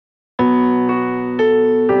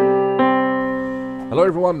Hello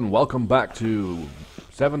everyone, welcome back to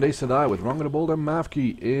 7 Days to Die with RongoTheBold and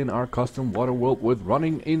Mavki in our custom WaterWorld with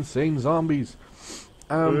running insane zombies.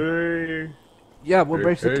 Hey. Yeah, we're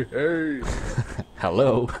basically... Hey.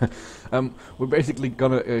 Hello. We're basically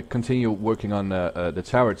gonna continue working on the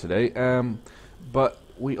tower today, but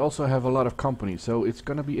we also have a lot of company, so it's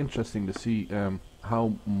gonna be interesting to see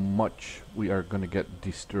how much we are gonna get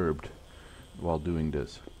disturbed while doing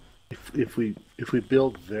this. If we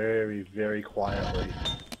build very, very quietly.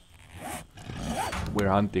 We're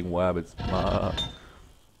hunting rabbits.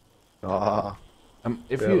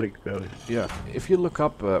 If you look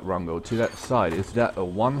up Rongo to that side, is that a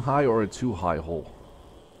 1 high or a 2 high hole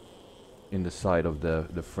in the side of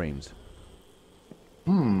the frames?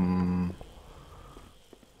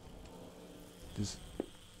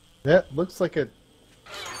 That looks like a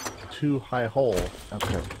 2 high hole.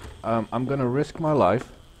 Okay. I'm gonna risk my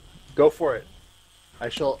life. Go for it. I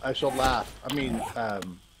shall laugh. I mean,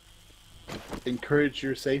 encourage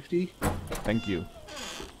your safety. Thank you.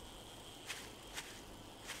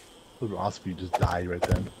 It would be awesome if you just died right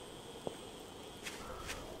then.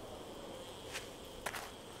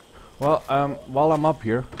 Well, while I'm up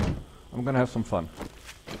here, I'm gonna have some fun.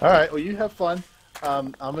 All right. Well, you have fun.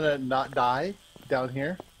 I'm gonna not die down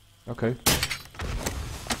here. Okay.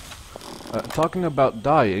 Talking about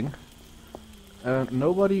dying,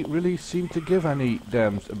 nobody really seemed to give any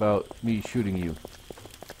damns about me shooting you.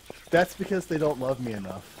 That's because they don't love me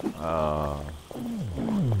enough.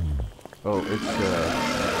 Oh, it's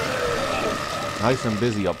nice and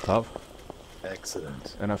busy up top.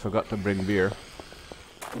 Excellent. And I forgot to bring beer.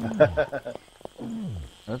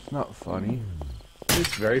 That's not funny.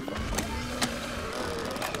 It's very fun.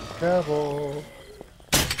 Travel.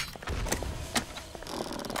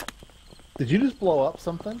 Did you just blow up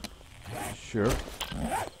something? Sure.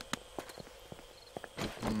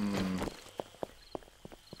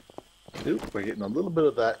 Oop, we're getting a little bit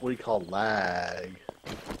of that, what do you call lag.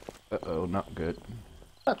 Uh-oh, not good.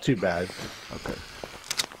 Not too bad. Okay.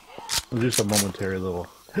 We'll do some momentary little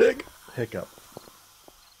hiccup.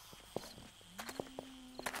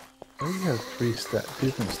 I think you have three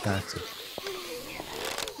different stacks of...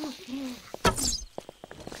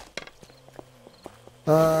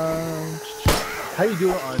 how you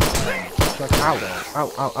doing on...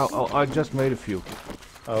 Ow, I just made a few.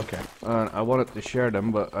 Okay. I wanted to share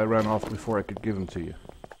them, but I ran off before I could give them to you.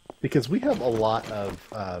 Because we have a lot of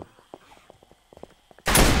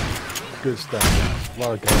good stuff now. A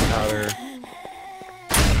lot of gunpowder.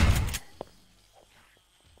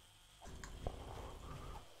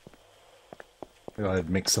 We're going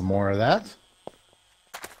to mix some more of that.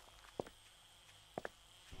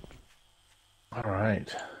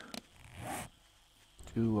 Alright.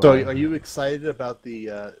 So, are you excited about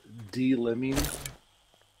the de-limbing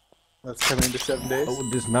that's coming into 7 days?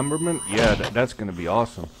 Oh, dismemberment? Yeah, that's going to be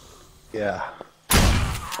awesome. Yeah.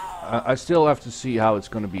 I still have to see how it's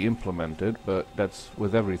going to be implemented, but that's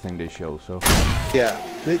with everything they show, so... Yeah.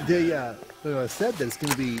 They said that it's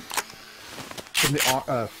going to be from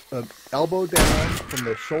the elbow down, from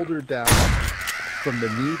the shoulder down, from the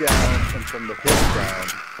knee down, and from the hip down,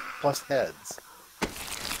 plus heads.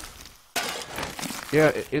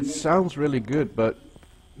 Yeah, it sounds really good, but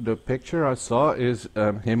the picture I saw is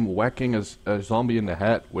him whacking a zombie in the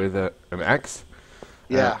head with an axe.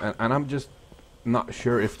 Yeah. And I'm just not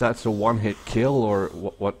sure if that's a one-hit kill or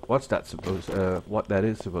what that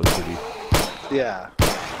is supposed to be. Yeah.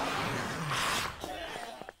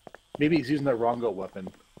 Maybe he's using the Rongo weapon.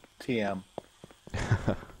 TM.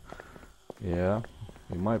 Yeah,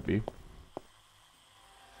 he might be.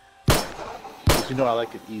 Because you know I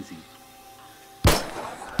like it easy.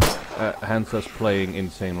 Hence us playing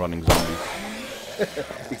insane running zombies.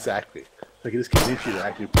 Exactly. If I could just convince you to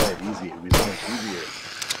actually play it easy, it would be so much easier.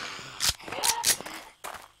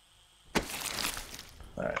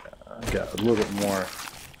 Alright, I got a little bit more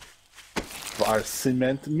of our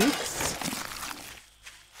cement mix.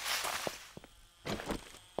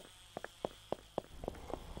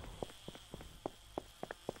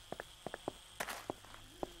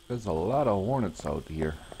 There's a lot of hornets out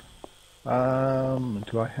here.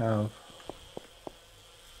 Do I have...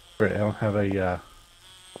 Right, I don't have a,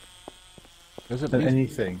 There's at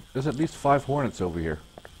anything. There's at least 5 hornets over here.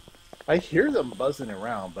 I hear them buzzing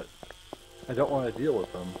around, but I don't want to deal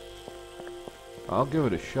with them. I'll give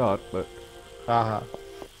it a shot, but... Well,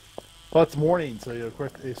 it's morning, so of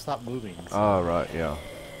course they stop moving. So. Oh, right, yeah.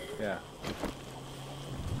 Yeah.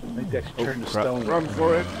 I think they actually turn to Crap. stone. Run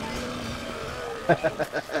for it!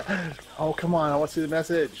 Oh, come on, I want to see the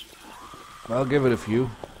message. I'll give it a few.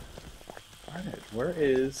 Darn it, where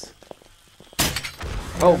is...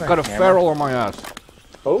 Oh, got a feral on my ass.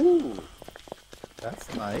 Oh,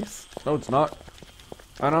 that's nice. No, it's not.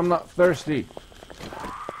 And I'm not thirsty.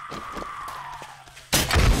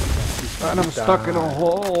 And I'm stuck in a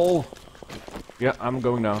hole. Yeah, I'm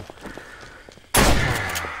going down.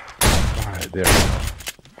 Alright, there we go.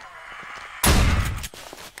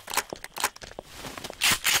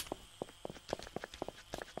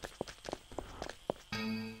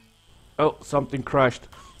 Oh, something crashed.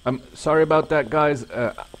 I'm sorry about that, guys.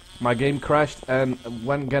 My game crashed, and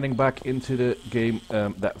when getting back into the game,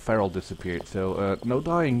 that feral disappeared. So, no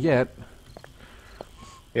dying yet.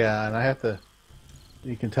 Yeah, and I have to...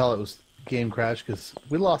 You can tell it was game crash because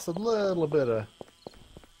we lost a little bit of...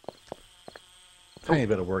 Tiny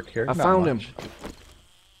bit of work here. I not found much. him.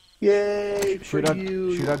 Yay Should for I-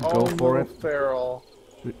 you! should I you go own for little it? Feral.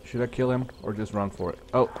 Should I kill him or just run for it?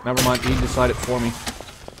 Oh, never mind. He decided for me.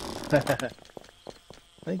 I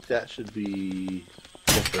think that should be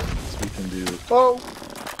open so we can do... Oh!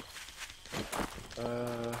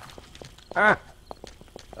 Ah!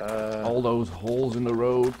 All those holes in the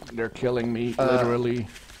road, they're killing me, literally.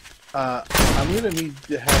 I'm gonna need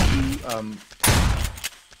to have you,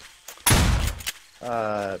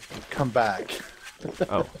 come back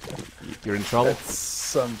Oh, you're in trouble? at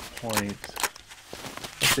some point.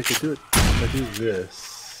 If I could do it, if I do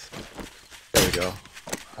this. There we go.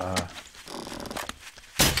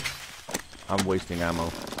 I'm wasting ammo.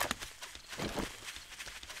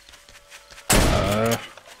 I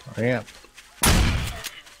am.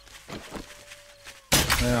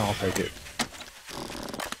 Yeah, I'll take it.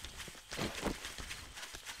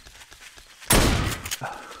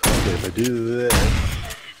 Okay, if I do this.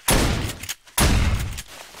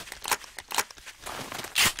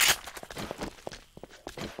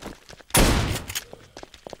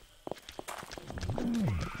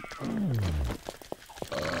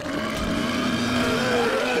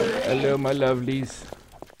 Hello, my lovelies.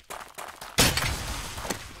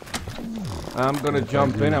 I'm gonna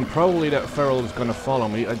jump in, and probably that feral is gonna follow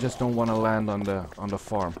me. I just don't want to land on the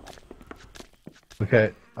farm.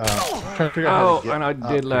 Okay. I'm trying to figure out how Oh, to get and I up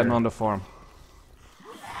did land here. on the farm.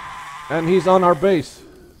 And he's on our base.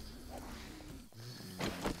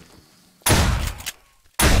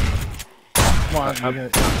 Come on, I there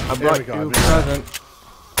brought we go, you a there we go. present.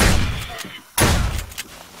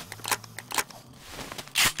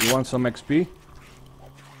 You want some XP?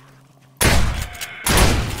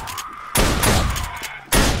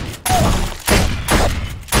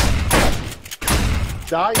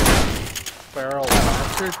 Die, feral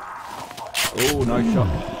bastard. Oh, nice shot.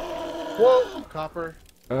 Whoa, copper.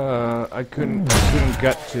 I couldn't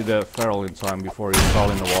get to the feral in time before he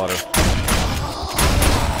fell in the water.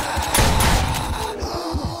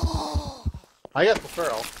 I got the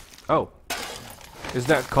feral. Oh. Is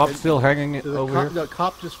that cop still hanging it over here? The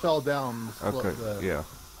cop just fell down. Okay, yeah.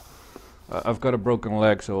 I've got a broken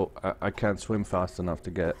leg, so I can't swim fast enough to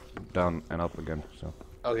get down and up again. So.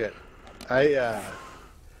 Okay.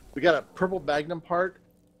 We got a purple magnum part,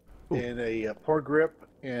 and a poor grip,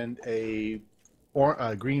 and a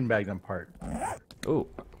green magnum part. Oh.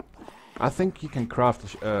 I think you can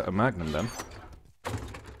craft a magnum then.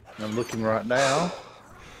 I'm looking right now.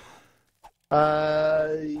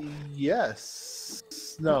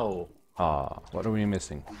 Yes. No. Ah, what are we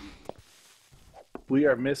missing? We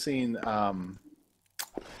are missing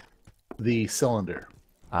the cylinder.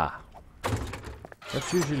 Ah.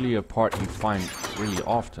 That's usually a part you find really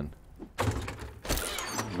often.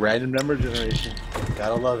 Random number generation.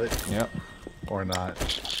 Gotta love it. Yeah. Or not.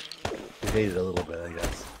 We hate it a little bit, I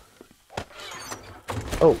guess.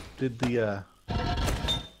 Oh, did the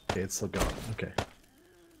okay, it's still gone. Okay.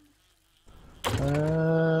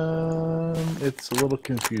 It's a little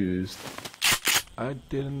confused. I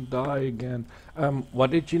didn't die again.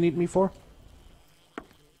 What did you need me for?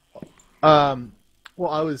 Well,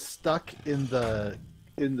 I was stuck in the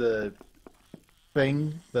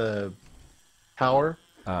thing, the tower.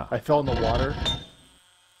 I fell in the water,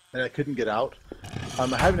 and I couldn't get out.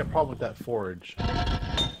 I'm having a problem with that forge. I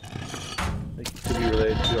think it could be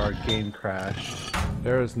related to our game crash.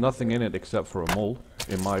 There is nothing in it except for a mole.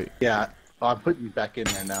 In my Yeah, I'm putting it back in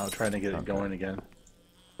there now, trying to get it going again.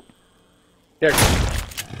 There it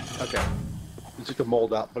goes. Okay. You took the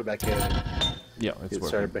mold out, put it back in, and yeah, it's it working.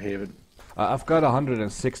 started behaving. I've got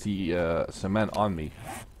 160 cement on me,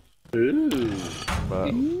 Ooh. but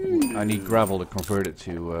I need gravel to convert it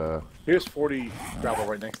to. Here's 40 gravel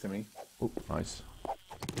right next to me. Oh, nice.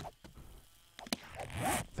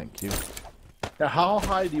 Thank you. Now, how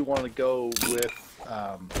high do you want to go with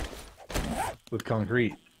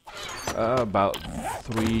concrete? About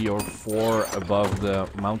 3 or 4 above the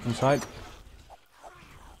mountainside.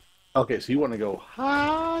 Okay, so you want to go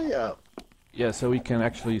high up. Yeah, so we can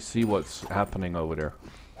actually see what's happening over there.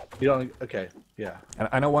 You don't. Okay, yeah.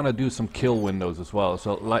 And I want to do some kill windows as well.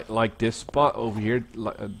 So like this spot over here,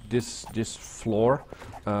 this floor,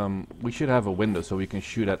 we should have a window so we can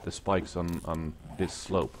shoot at the spikes on this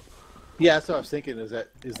slope. Yeah, that's what I was thinking. Is that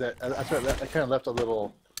that's right. I kind of left a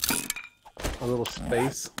little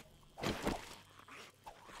space.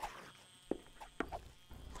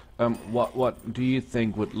 What do you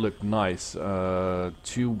think would look nice?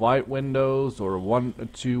 Two wide windows, or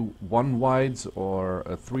one wides, or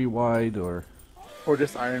a three wide, or? Or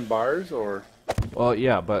just iron bars, or Well,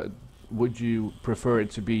 yeah, but would you prefer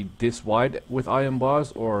it to be this wide with iron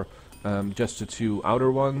bars, or just the two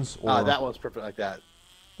outer ones? Or that one's perfect like that.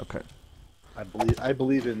 okay. I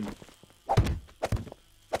believe in.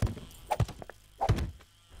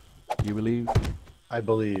 You believe? I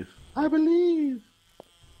believe. I believe.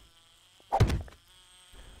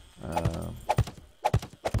 Uh,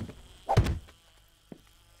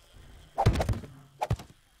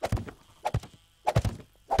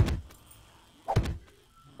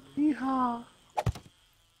 Yeehaw.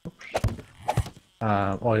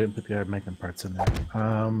 Oh, I didn't put the other making parts in there.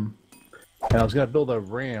 And I was gonna build a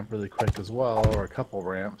ramp really quick as well, or a couple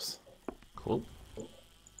ramps. cool.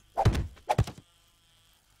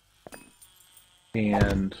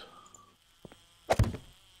 And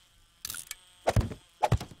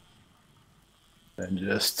then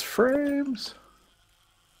just frames.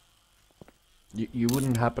 You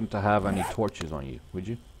wouldn't happen to have any torches on you, would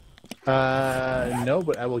you? No,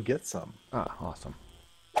 but I will get some. Ah, awesome.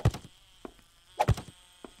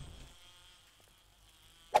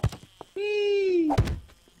 Whee!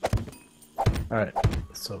 All right,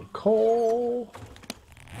 so coal.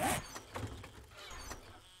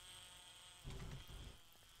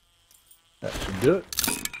 That should do it.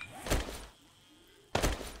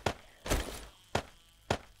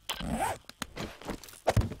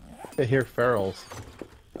 I hear ferals.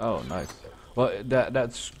 Oh, nice. Well,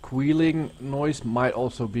 that squealing noise might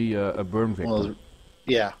also be a burn victim. Well,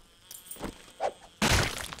 yeah.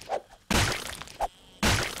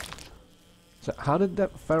 So how did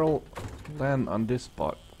that feral land on this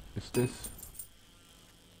spot? Is this?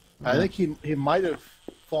 I think he might have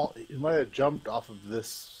he might have jumped off of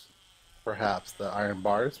this, perhaps the iron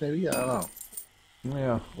bars. Maybe I don't know.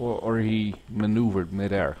 Yeah, or he maneuvered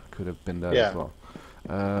midair. Could have been that as Yeah. well.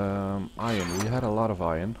 Iron. We had a lot of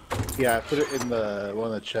iron. Yeah, I put it in the one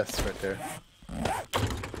of the chests right there.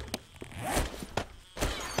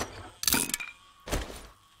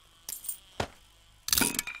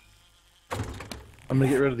 I'm gonna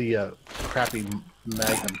get rid of the crappy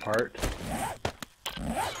magnum part.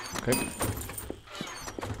 Okay.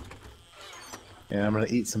 And I'm gonna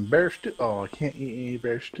eat some bear stew. Oh, I can't eat any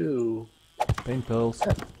bear stew. Pain pills.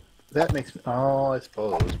 That makes me. Oh, I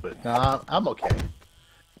suppose, but nah, I'm okay.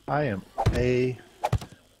 I am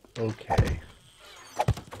okay.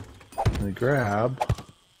 I'm gonna grab.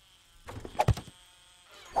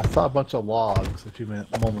 I saw a bunch of logs a few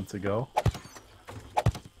moments ago.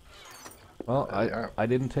 Well, There they are. I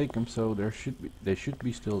didn't take them, so they should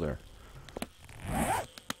be still there.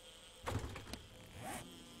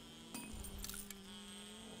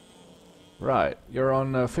 Right, you're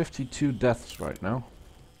on 52 deaths right now,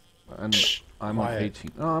 and I'm on Quiet.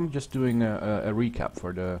 18. No, I'm just doing a recap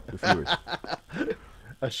for the viewers.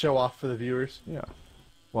 A show off for the viewers. Yeah.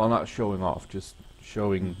 Well, not showing off, just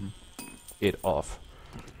showing it off.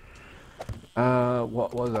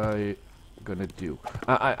 What was I gonna do?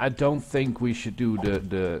 I don't think we should do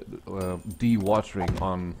the de-watering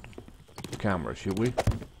on camera, should we?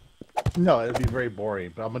 No, it'd be very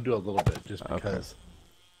boring, but I'm gonna do a little bit just Okay. because.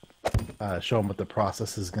 Show them what the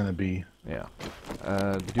process is gonna be Yeah.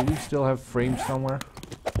 Do we still have frames somewhere?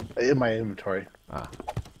 in my inventory. Ah.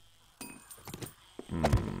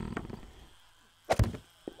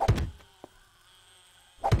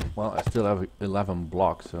 Well, I still have 11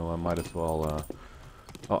 blocks, so I might as well...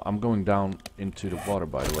 Oh, I'm going down into the water,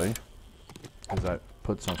 by the way. Because I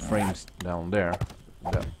put some frames down there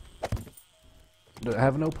that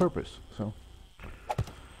have no purpose, so...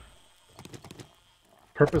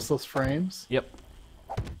 Purposeless frames. Yep.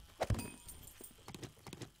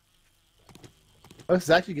 This is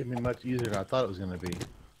actually getting me much easier than I thought it was gonna be.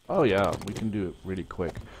 Oh yeah, we can do it really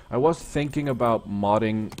quick. I was thinking about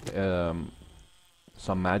modding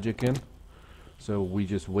some magic in. So we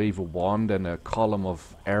just wave a wand and a column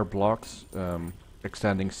of air blocks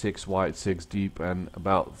extending 6 wide, 6 deep, and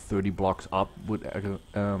about 30 blocks up would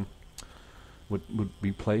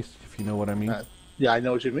be placed, if you know what I mean. Yeah, I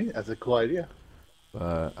know what you mean. That's a cool idea.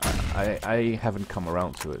 I haven't come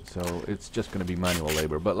around to it, so it's just gonna be manual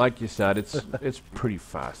labor. But like you said, it's pretty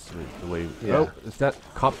fast with the way. Yeah. Oh, is that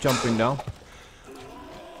cop jumping down?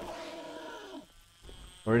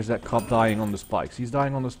 Or is that cop dying on the spikes? He's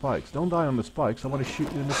dying on the spikes. Don't die on the spikes. I want to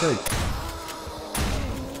shoot you in the face.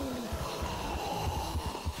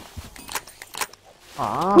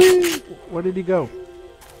 Ah! Where did he go?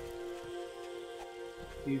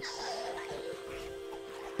 He's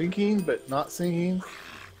sinking, but not sinking.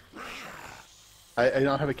 I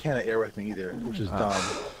don't have a can of air with me either, which is dumb.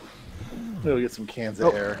 I'm gonna go get some cans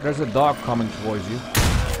of air. There's a dog coming towards you.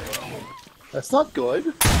 That's not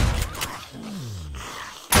good.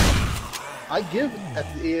 I give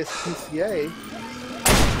at the ASPCA.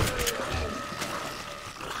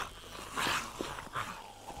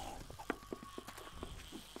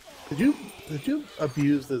 Did you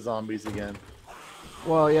abuse the zombies again?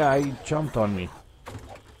 Well, yeah, he jumped on me.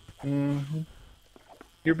 Mm-hmm.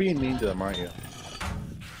 You're being mean to them, aren't you?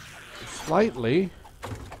 Slightly.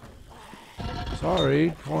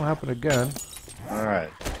 Sorry, won't happen again. All right.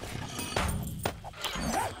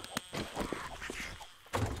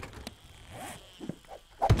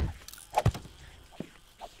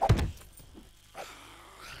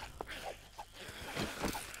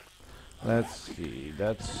 Let's see,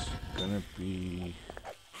 that's gonna be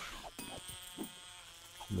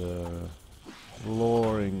the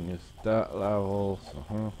flooring is that level. So,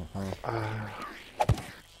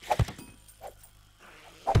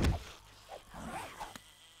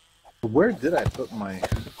 Where did I put my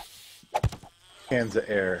cans of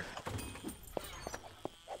air?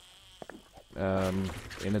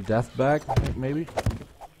 In a death bag, maybe?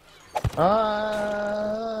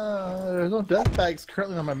 There's no death bags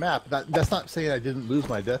currently on my map. That's not saying I didn't lose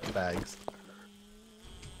my death bags.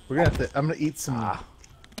 We're gonna have to. I'm gonna eat some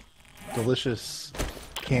delicious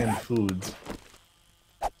canned foods.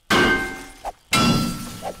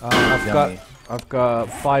 I've got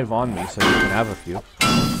 5 on me, so you can have a few.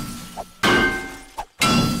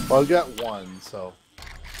 Well, I've got 1, so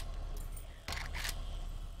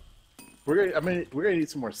we're gonna need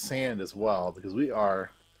some more sand as well because we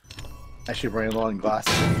are actually running low on glass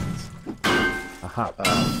stains. Aha.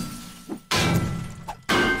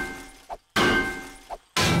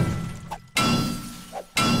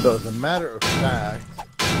 So as a matter of fact,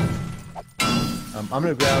 I'm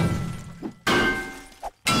gonna grab.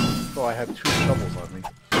 Oh, I have 2 shovels on me.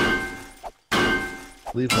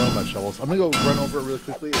 Leave one of my shovels. I'm gonna go run over it really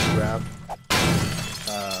quickly and grab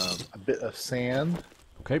a bit of sand.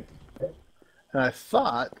 Okay. And I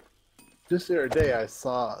thought just the other day I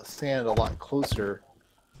saw sand a lot closer.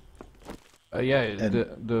 Yeah,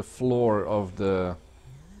 And- the floor of the...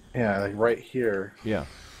 Yeah, like right here. Yeah.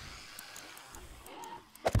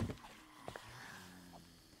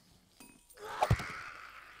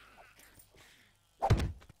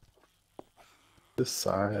 This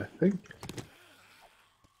side, I think.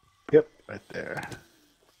 Yep, right there.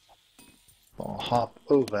 I'll hop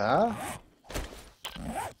over.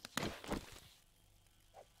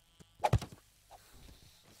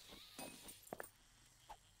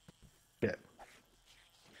 Yeah.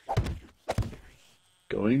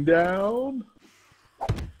 Going down.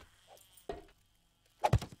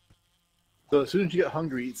 So as soon as you get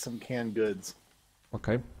hungry, eat some canned goods.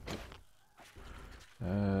 Okay.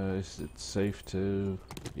 Is it safe to...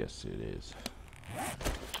 Yes, it is.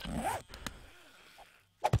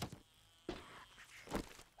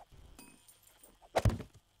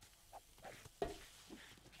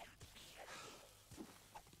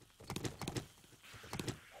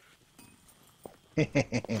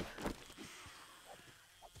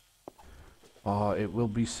 Oh, it will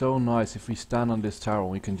be so nice if we stand on this tower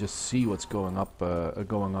and we can just see what's going up,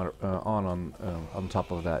 going on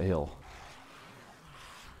top of that hill.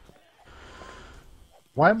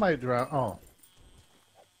 Why am I drown? Oh,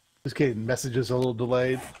 just kidding. Messages a little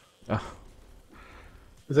delayed.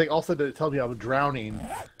 It's like also it tells me I'm drowning,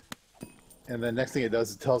 and the next thing it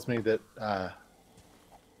does, it tells me that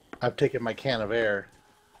I've taken my can of air.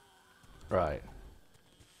 Right.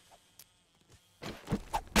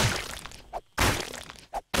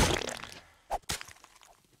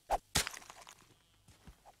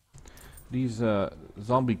 These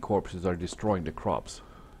zombie corpses are destroying the crops.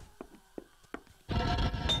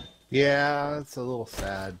 Yeah, it's a little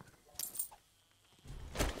sad.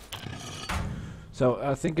 So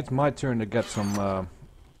I think it's my turn to get some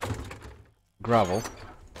gravel.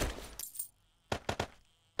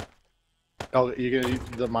 Oh, you're gonna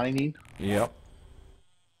do the mining? Yep.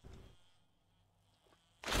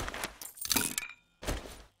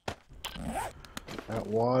 That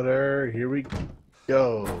water. Here we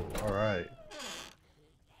go. All right.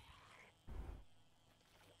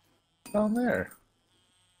 Down there.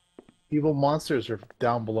 Evil monsters are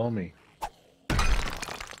down below me.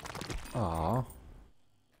 Aw.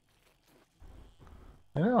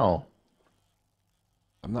 I know.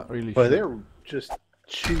 I'm not really But sure. they're just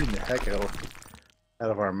chewing the heck out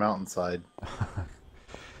of our mountainside.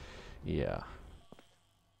 Yeah.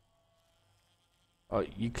 Oh,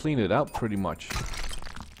 you cleaned it out pretty much.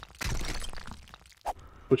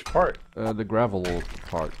 Which part? The gravel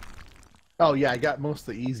part. Oh yeah, I got most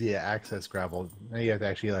of the easy access gravel. Now you have to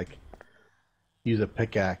actually like use a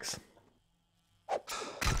pickaxe.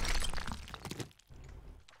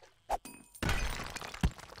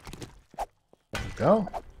 There we go.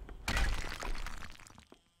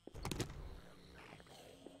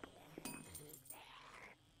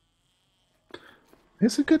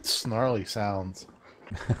 It's a good snarly sounds.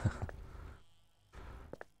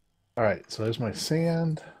 Alright, so there's my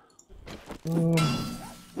sand. Boom.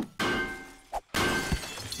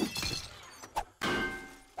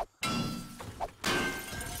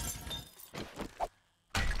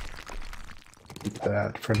 Keep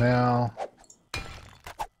that for now.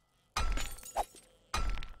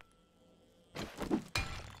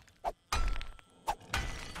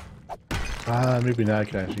 Maybe now I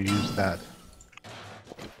can actually use that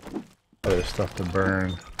other stuff to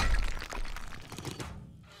burn.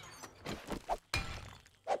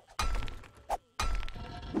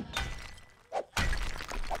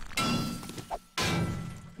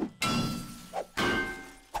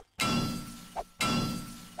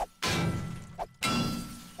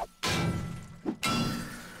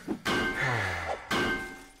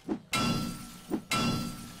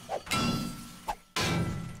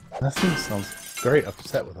 That thing sounds very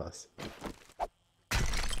upset with us.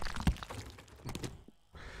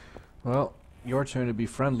 Well, your turn to be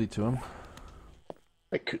friendly to him.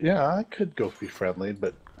 I could go be friendly,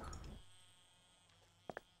 but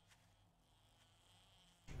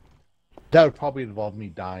that would probably involve me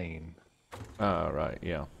dying. Right,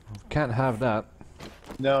 yeah. Can't have that.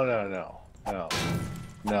 No.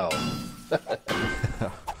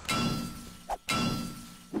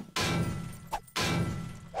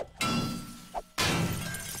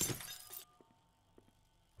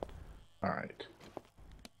 All right.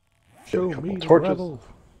 Show Get a couple me the torches. gravel.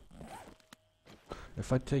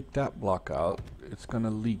 If I take that block out, it's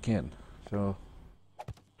gonna leak in. So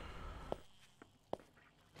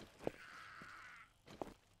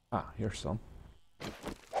here's some.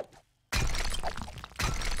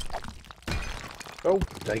 Oh,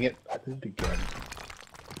 dang it! I did it again.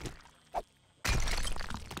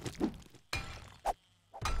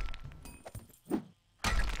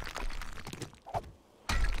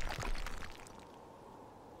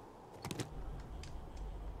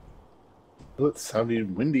 Oh, it's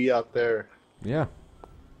sounding windy out there. Yeah.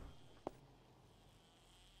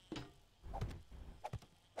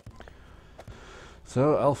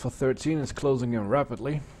 So Alpha 13 is closing in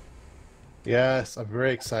rapidly. Yes, I'm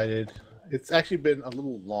very excited. It's actually been a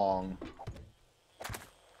little long.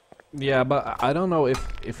 Yeah, but I don't know if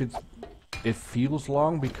it feels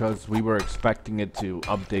long because we were expecting it to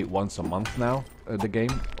update once a month now, the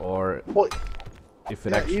game, or Well, if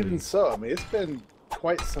it yeah, actually. even so, I mean, it's been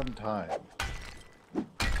quite some time.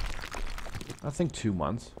 I think 2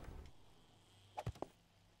 months.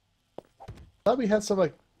 I thought we had some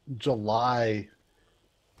like July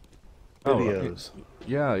videos.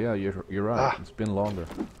 Yeah, you're right. Ah. It's been longer.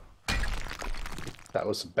 That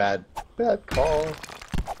was a bad call.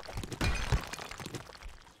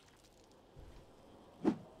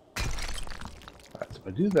 Alright, so if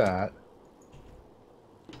I do that.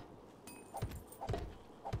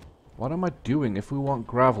 What am I doing? If we want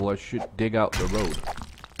gravel, I should dig out the road.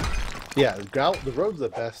 Yeah, the road's the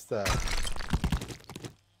best,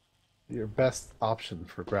 your best option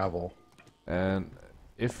for gravel. And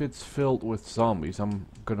if it's filled with zombies, I'm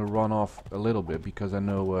gonna run off a little bit because I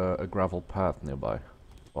know a gravel path nearby.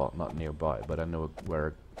 Well, not nearby, but I know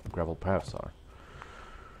where gravel paths are.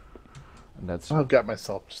 And that's... I've got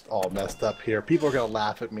myself just all messed up here. People are gonna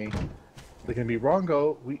laugh at me. They're gonna be,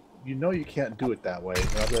 Rongo, you know you can't do it that way. And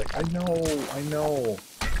I'll be like, I know.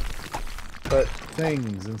 But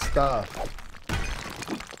things and stuff.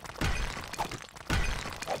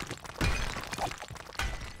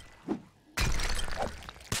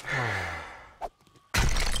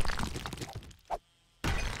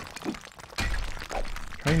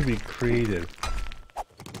 Trying to be creative.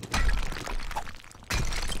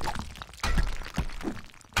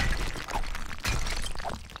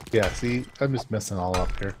 Yeah, see, I'm just messing all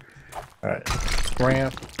up here. Alright,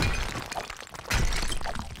 ramp.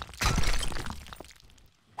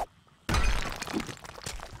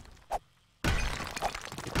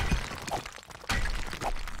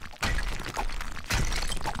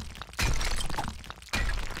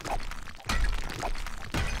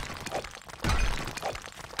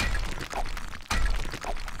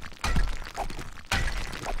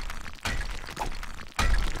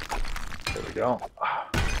 we go.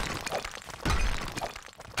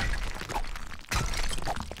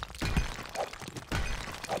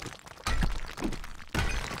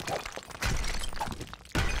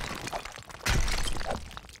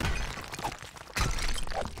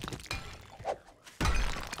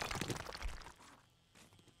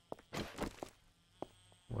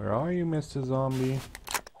 Where are you, Mr. Zombie?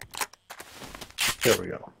 There we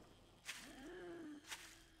go.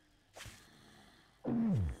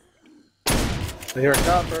 Here it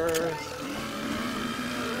comes.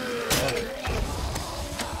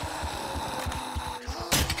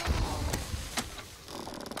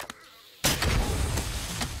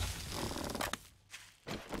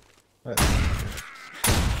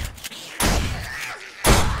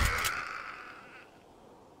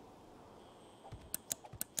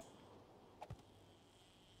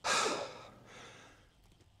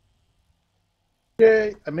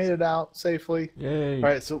 Yay, I made it out safely. Yay. All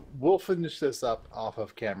right, so we'll finish this up off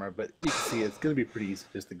of camera, but you can see it's going to be pretty easy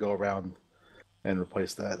just to go around and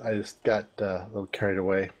replace that. I just got a little carried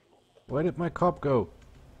away. Where did my cop go?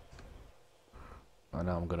 Oh,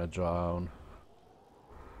 now I'm gonna drown.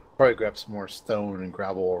 Probably grab some more stone and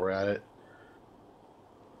gravel while we're at it.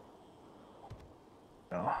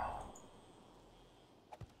 Oh.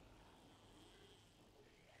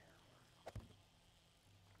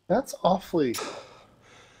 That's awfully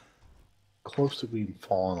close to being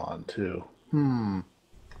fallen on, too.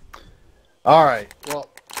 All right. Well,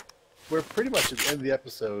 we're pretty much at the end of the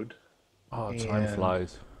episode. Oh, time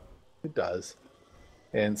flies. It does.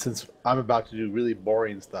 And since I'm about to do really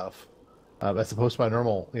boring stuff, as opposed to my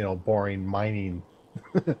normal, boring mining,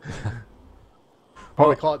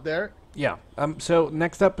 probably call it there. Yeah. So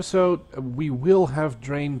next episode we will have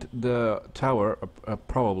drained the tower,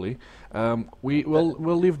 probably. We'll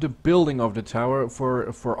leave the building of the tower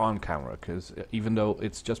for on camera, because even though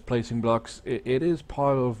it's just placing blocks, it is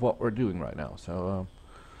part of what we're doing right now. So,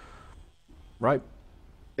 right.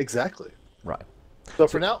 Exactly. Right. So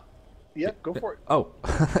for now, yeah, go for it. Oh,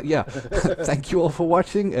 yeah. Thank you all for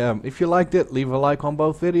watching. If you liked it, leave a like on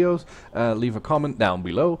both videos. Leave a comment down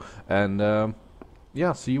below, and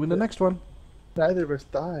yeah, see you in the next one. Neither of us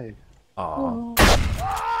died. Oh,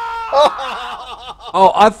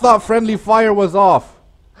 I thought friendly fire was off.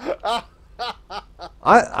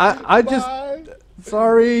 I just.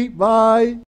 Sorry. Bye.